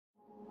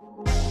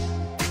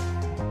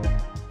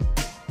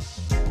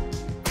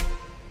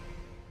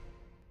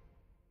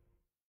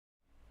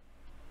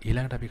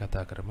ඊළඟට අපි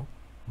කතා කරමු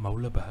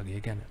මවුල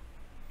භාගය ගැන.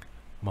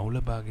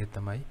 මවුල භාගය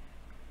තමයි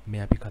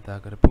මේ අපි කතා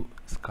කරපු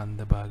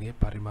ස්කන්ධ භාගය,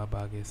 පරිමා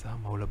භාගය සහ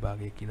මවුල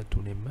භාගය කියන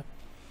තුනෙන්ම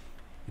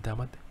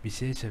ඉතාමත්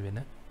විශේෂ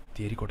වෙන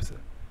තියරි කොටස.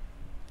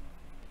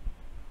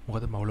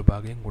 මොකද මවුල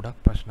භාගයෙන්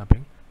ගොඩක් ප්‍රශ්න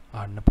අපෙන්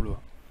අහන්න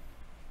පුළුවන්.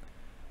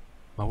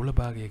 මවුල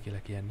භාගය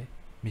කියලා කියන්නේ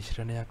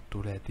මිශ්‍රණයක්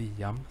තුළ ඇති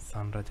යම්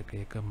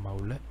සංරචකයක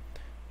මවුල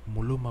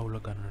මුළු මවුල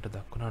ගණනට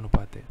දක්වන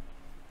අනුපාතය.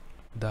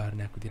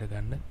 උදාහරණයක් විදිහට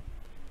ගන්න,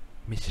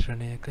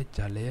 මිශ්‍රණයක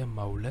ජලය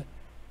මවුල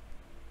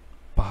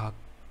 5ක්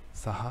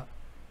සහ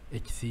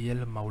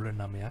HCl මවුල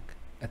 9ක්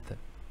ඇත.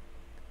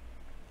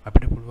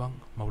 අපිට පුළුවන්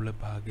මවුල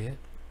භාගය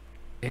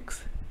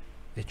X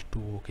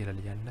H2O කියලා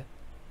ලියන්න.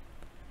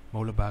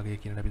 මවුල භාගය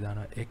කියන අපි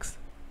දානවා X.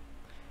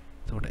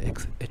 එතකොට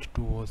X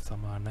H2O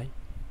සමානයි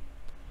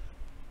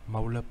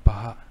මවුල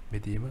 5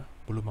 බෙදීම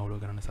මුළු මවුල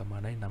ගණන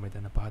සමානයි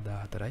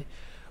 9.514යි.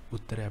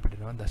 උත්තරය අපිට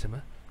එනවා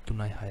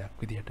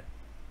 0.36ක් විදිහට.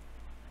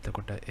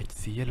 එතකොට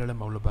HCl වල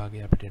මවුල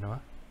භාගය අපිට එනවා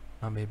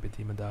 9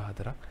 බෙදීම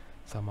 14ක්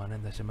සමාන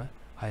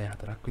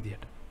 0.64ක්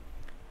විදිහට.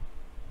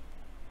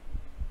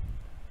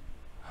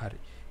 හරි.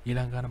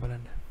 ඊළඟ ගාන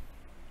බලන්න.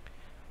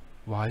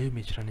 වායු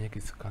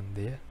මිශ්‍රණයක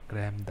ස්කන්ධය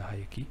ග්‍රෑම්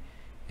 10කි.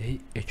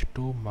 එහි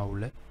H2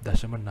 මවුල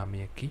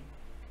 0.9කි.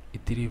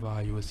 ඉතිරි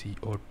වායුව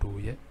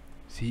CO2ය.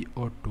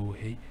 CO2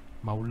 හි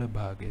මවුල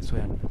භාගය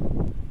සොයන්න.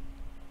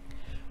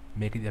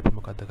 මේකදී අපි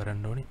මොකද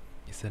කරන්න ඕනේ?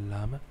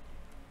 ඉස්සෙල්ලාම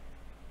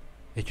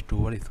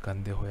H2 වල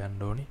ස්කන්ධය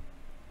හොයන්න ඕනේ.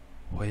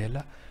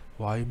 හොයලා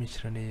වායු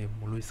මිශ්‍රණයේ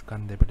මුළු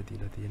ස්කන්ධය අපිට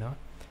දීලා තියෙනවා.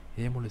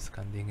 ඒ මුළු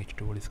ස්කන්ධයෙන්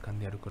H2 වල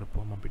ස්කන්ධය අඩු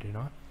කරපුවම අපිට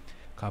එනවා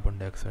කාබන්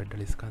ඩයොක්සයිඩ්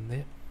වල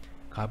ස්කන්ධය.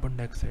 කාබන්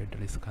ඩයොක්සයිඩ්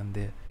වල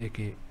ස්කන්ධය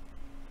ඒකේ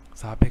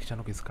සාපේක්ෂ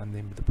අණුක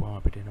ස්කන්ධයෙන් බෙදපුවම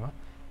අපිට එනවා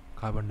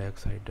කාබන්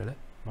ඩයොක්සයිඩ් වල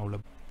මවුල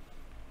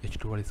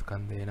H2 වල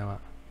ස්කන්ධය එනවා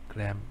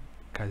ග්‍රෑම්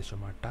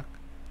 1.8ක්.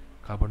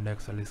 කාබන්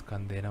ඩයොක්සයිඩ්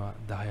ස්කන්ධය එනවා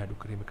 10 අඩු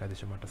කිරීම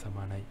 1.8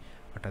 සමානයි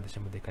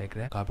 8.2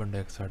 ග්‍රෑම්. කාබන්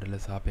ඩයොක්සයිඩ් වල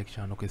සාපේක්ෂ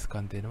අණුක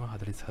ස්කන්ධය එනවා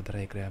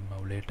 44 ග්‍රෑම්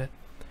මවුලයට.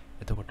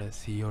 එතකොට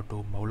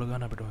CO2 මවුල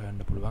ගන්න අපිට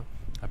හොයන්න පුළුවන්.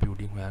 අපි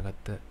උඩින්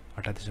හොයාගත්ත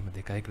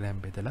 8.2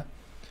 ග්‍රෑම් බෙදලා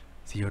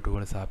CO2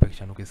 වල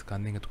සාපේක්ෂ අණුක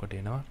ස්කන්ධයෙන් එතකොට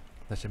එනවා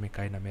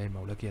 0.19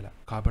 මවුල කියලා.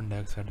 කාබන්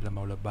ඩයොක්සයිඩ් වල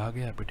මවුල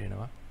භාගය අපිට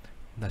එනවා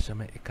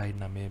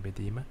 0.19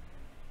 බෙදීම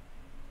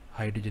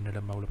හයිඩ්‍රජන්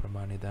වල මවුල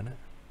ප්‍රමාණය දන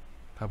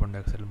කාබන්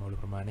ඩයොක්සයිඩ් වල මවුල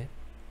ප්‍රමාණය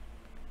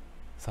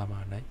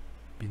සමානයි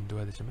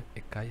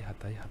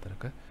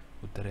 0.174ක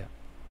උත්තරයක්.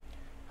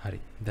 හරි.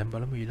 දැන්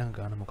බලමු ඊළඟ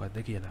ගාන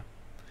මොකක්ද කියලා.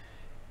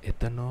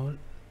 එතනෝල්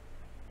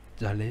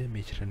ජලය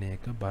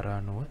මිශ්‍රණයක බර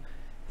අණුව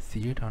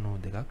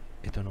 92ක්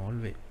එතනෝල්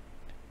වේ.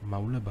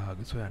 මවුල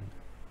භාග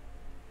සොයන්න.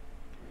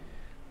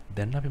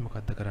 දැන් අපි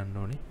මොකද්ද කරන්න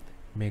ඕනේ?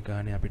 මේ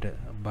ගානේ අපිට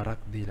බරක්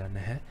දීලා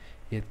නැහැ.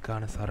 ඒත්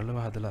ගාන සරලව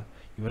හදලා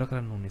ඉවර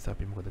කරන්න ඕන නිසා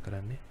අපි මොකද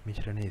කරන්නේ?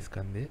 මිශ්‍රණයේ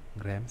ස්කන්ධය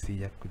ග්‍රෑම්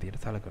 100ක්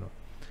විදිහට සලකනවා.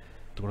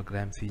 එතකොට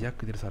ග්‍රෑම් 100ක්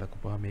විදිහට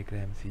සලකපුවා මේ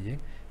ග්‍රෑම් 100න්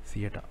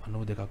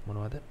 92ක්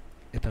මොනවද?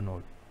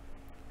 එතනෝල්.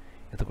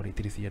 එතකොට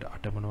ඉතිරි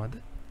 108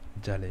 මොනවද?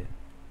 ජලය.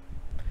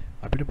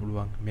 අපිට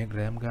පුළුවන් මේ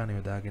ග්‍රෑම් ගාන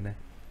යොදාගෙන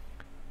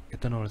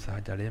එතනෝල්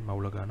සහ ජලය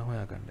මවුල ගාන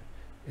හොයාගන්න.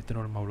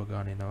 එතනෝල් මවුල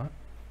ගාන එනවා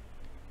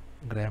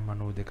ග්‍රෑම්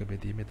 92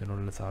 බෙදීම එතනෝල්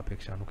වල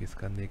සාපේක්ෂ අණුක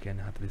ස්කන්ධය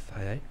කියන්නේ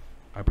 46යි.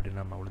 අපිට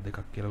එනවා මවුල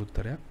 2ක් කියලා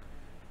උත්තරයක්.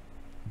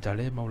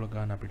 ජලය මවුල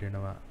ගාන අපිට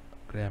එනවා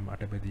ග්‍රෑම්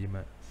 8 බෙදීම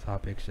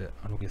සාපේක්ෂ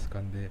අණුක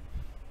ස්කන්ධය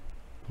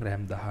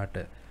ග්‍රෑම්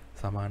 18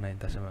 සමානයි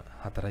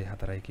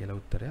 0.44යි කියලා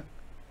උත්තරයක්.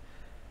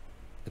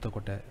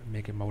 එතකොට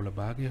මේකේ මවුල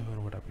භාගය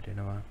හොයනකොට අපිට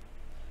එනවා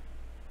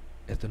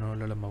එතනෝල්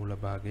වල මවුල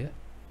භාගය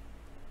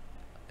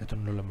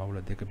එතනෝල් වල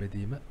මවුල 2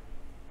 බෙදීම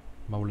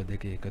මවුල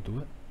දෙකේ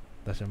එකතුව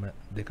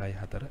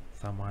 0.24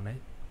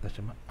 සමානයි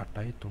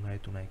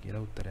 0.833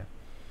 කියලා උත්තරයක්.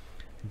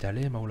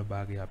 ජලයේ මවුල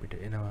භාගය අපිට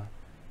එනවා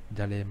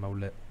ජලයේ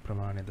මවුල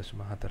ප්‍රමාණය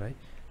 0.4යි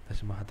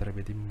 0.4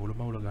 බෙදීම මුළු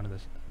මවුල ගන්න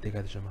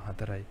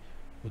 2.4යි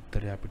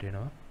උත්තරය අපිට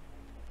එනවා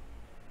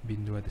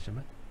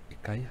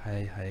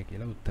 0.166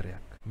 කියලා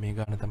උත්තරයක්. මේ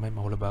ගාන තමයි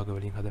මවුල භාග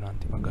වලින් හදන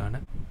අන්තිම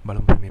ගාන.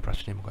 බලමු මේ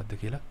ප්‍රශ්නේ මොකද්ද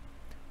කියලා.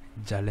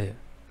 ජලය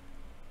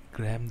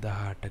ග්‍රෑම්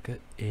 18ක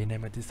A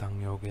නැමැති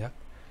සංයෝගයක්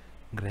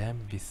ග්‍රෑම්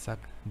 20ක්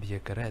දිය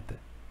කර ඇත.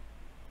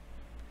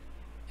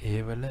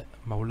 ඒ වල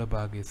මවුල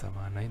භාගය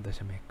සමානයි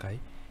 0.1යි.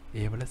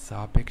 ඒ වල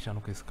සාපේක්ෂ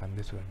අණුක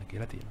ස්කන්ධය සොයන්න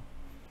කියලා තියෙනවා.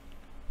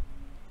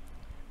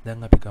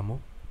 දැන් අපි ගමු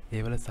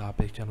ඒ වල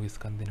සාපේක්ෂ අණුක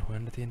ස්කන්ධයෙන්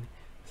හොයන්න තියෙන්නේ.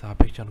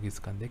 සාපේක්ෂ අණුක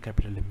ස්කන්ධය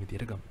කැපිටල් M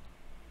විදියට ගමු.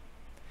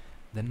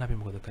 දැන් අපි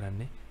මොකද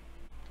කරන්නේ?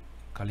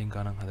 කලින්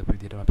ගණන් හදපු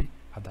විදියට අපි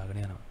හදාගෙන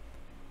යනවා.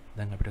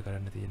 දැන් අපිට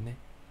කරන්න තියෙන්නේ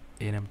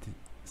A නැමැති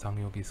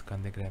සංයෝග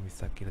ස්කන්ධය ග්‍රෑම්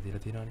 20ක් කියලා දීලා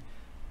තියෙනවානේ.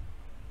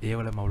 ඒ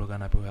වල මවුල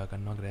ගන්න අපි හොයා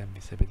ගන්නවා ග්‍රෑම්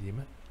 20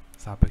 බෙදීම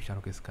සාපේක්ෂ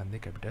අණුක ස්කන්ධය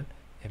කැපිටල්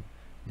M.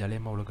 ජලයේ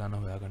මවුල ගන්න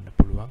හොයා ගන්න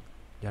පුළුවන්.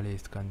 ජලයේ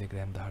ස්කන්ධය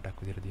ග්‍රෑම්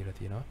 18ක් විදිහට දීලා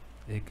තියෙනවා.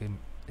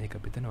 ඒක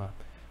බෙදෙනවා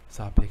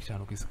සාපේක්ෂ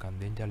අණුක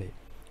ස්කන්ධයෙන් ජලය.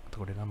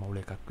 එතකොට එනවා මවුල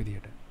එකක්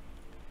විදිහට.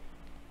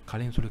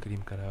 කලින් සුළු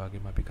කිරීම කරා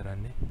වගේම අපි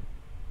කරන්නේ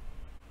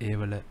ඒ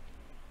වල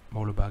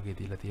මවුල භාගය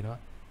දීලා තියෙනවා.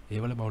 ඒ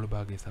වල මවුල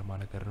භාගය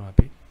සමාන කරනවා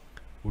අපි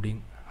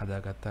උඩින්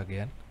හදාගත්ත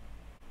අගයන්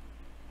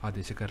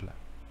ආදේශ කරලා.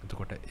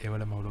 එතකොට ඒ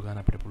වල මවුල ගන්න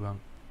අපිට පුළුවන්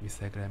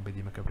 20 ග්‍රෑම්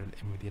බෙදීම කැපිටල්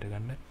M විදිහට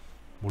ගන්න.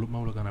 මුළු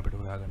මවුල ගන්න අපිට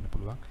හොයා ගන්න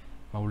පුළුවන්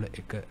මවුල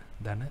 1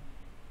 ධන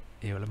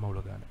ඒ වල මවුල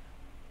ගාන.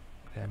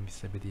 ග්‍රෑම්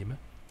 20 බෙදීම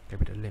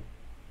කැපිටල් M.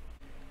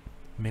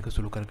 මේක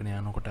සුළු කරගෙන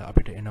යනකොට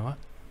අපිට එනවා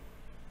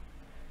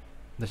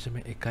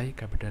 0.1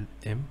 කැපිටල්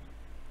M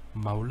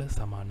මවුල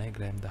සමානයි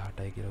ග්‍රෑම්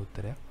 18යි කියලා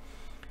උත්තරයක්.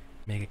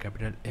 මේකේ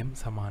කැපිටල් M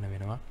සමාන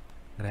වෙනවා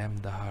ග්‍රෑම්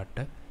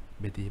 18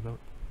 බෙදීම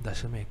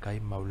 0.1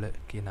 මවුල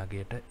කියන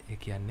අගයට. ඒ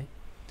කියන්නේ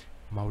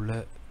මවුල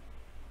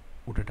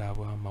උඩට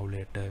ආවම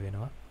මවුලයට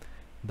වෙනවා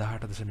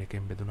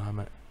 18.1න්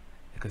බෙදුනහම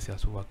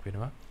 180ක්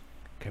වෙනවා.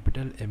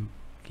 කැපිටල් M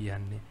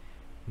කියන්නේ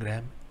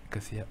ග්‍රෑම්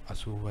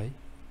 180යි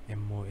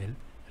MOL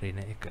ඍණ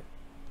 1.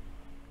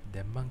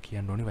 දැන් මම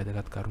කියන්න ඕනේ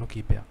වැදගත් කරුණු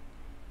කීපයක්.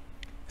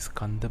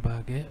 ස්කන්ධ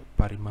භාගය,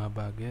 පරිමා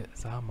භාගය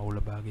සහ මවුල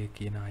භාගය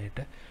කියන අයට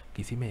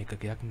කිසිම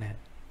ඒකකයක් නැහැ.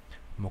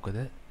 මොකද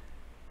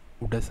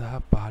උඩ සහ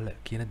පහළ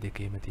කියන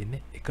දෙකේම තියෙන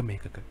එකම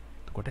ඒකක.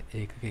 එතකොට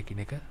ඒකක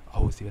එකිනෙක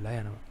අහුසි වෙලා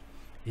යනවා.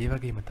 ඒ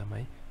වගේම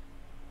තමයි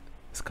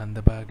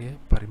ස්කන්ධ භාගය,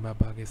 පරිමා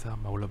භාගය සහ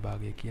මවුල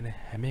භාගය කියන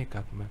හැම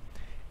එකක්ම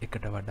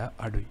එකට වඩා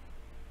අඩුයි.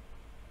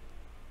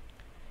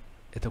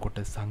 එතකොට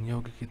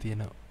සංයෝගිකයේ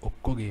තියෙන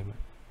ඔක්කොගේම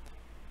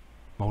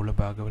මවුල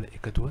භාගවල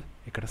එකතුව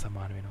එකට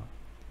සමාන වෙනවා.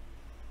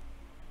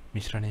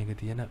 මිශ්‍රණයක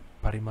තියෙන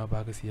පරිමා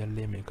භාග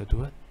සියල්ලේම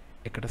එකතුව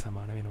එකට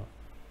සමාන වෙනවා.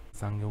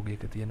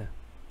 සංයෝගයක තියෙන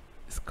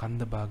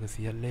ස්කන්ධ භාග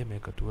සියල්ලේම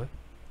එකතුව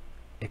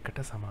එකට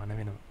සමාන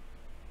වෙනවා.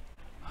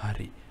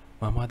 හරි.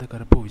 මම අද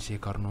කරපු විෂය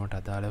කරුණුවට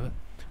අදාළව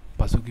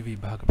පසුගිය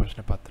විභාග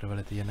ප්‍රශ්න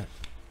පත්‍රවල තියෙන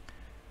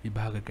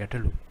විභාග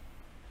ගැටලු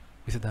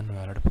විසඳන්න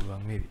ඔයාලට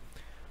පුළුවන් වේවි.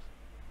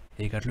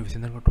 ඒ ගැටලු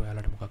විසඳනකොට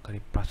ඔයාලට මොකක් හරි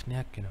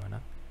ප්‍රශ්නයක් එනවා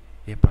නම්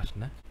ඒ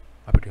ප්‍රශ්න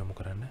අපිට යොමු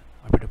කරන්න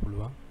අපිට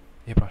පුළුවන්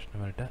ඒ ප්‍රශ්න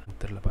වලට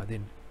උත්තර ලබා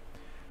දෙන්න.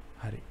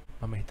 හරි.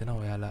 මම හිතනවා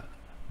ඔයාලා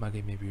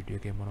මගේ මේ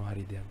වීඩියෝ එකේ මොනවා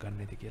හරි දෙයක්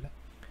ගන්නද කියලා.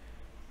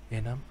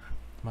 එහෙනම්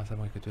මම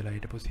සමග එකතු වෙලා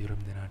හිටපු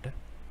සියලුම දෙනාට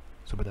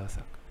සුබ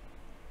දවසක්.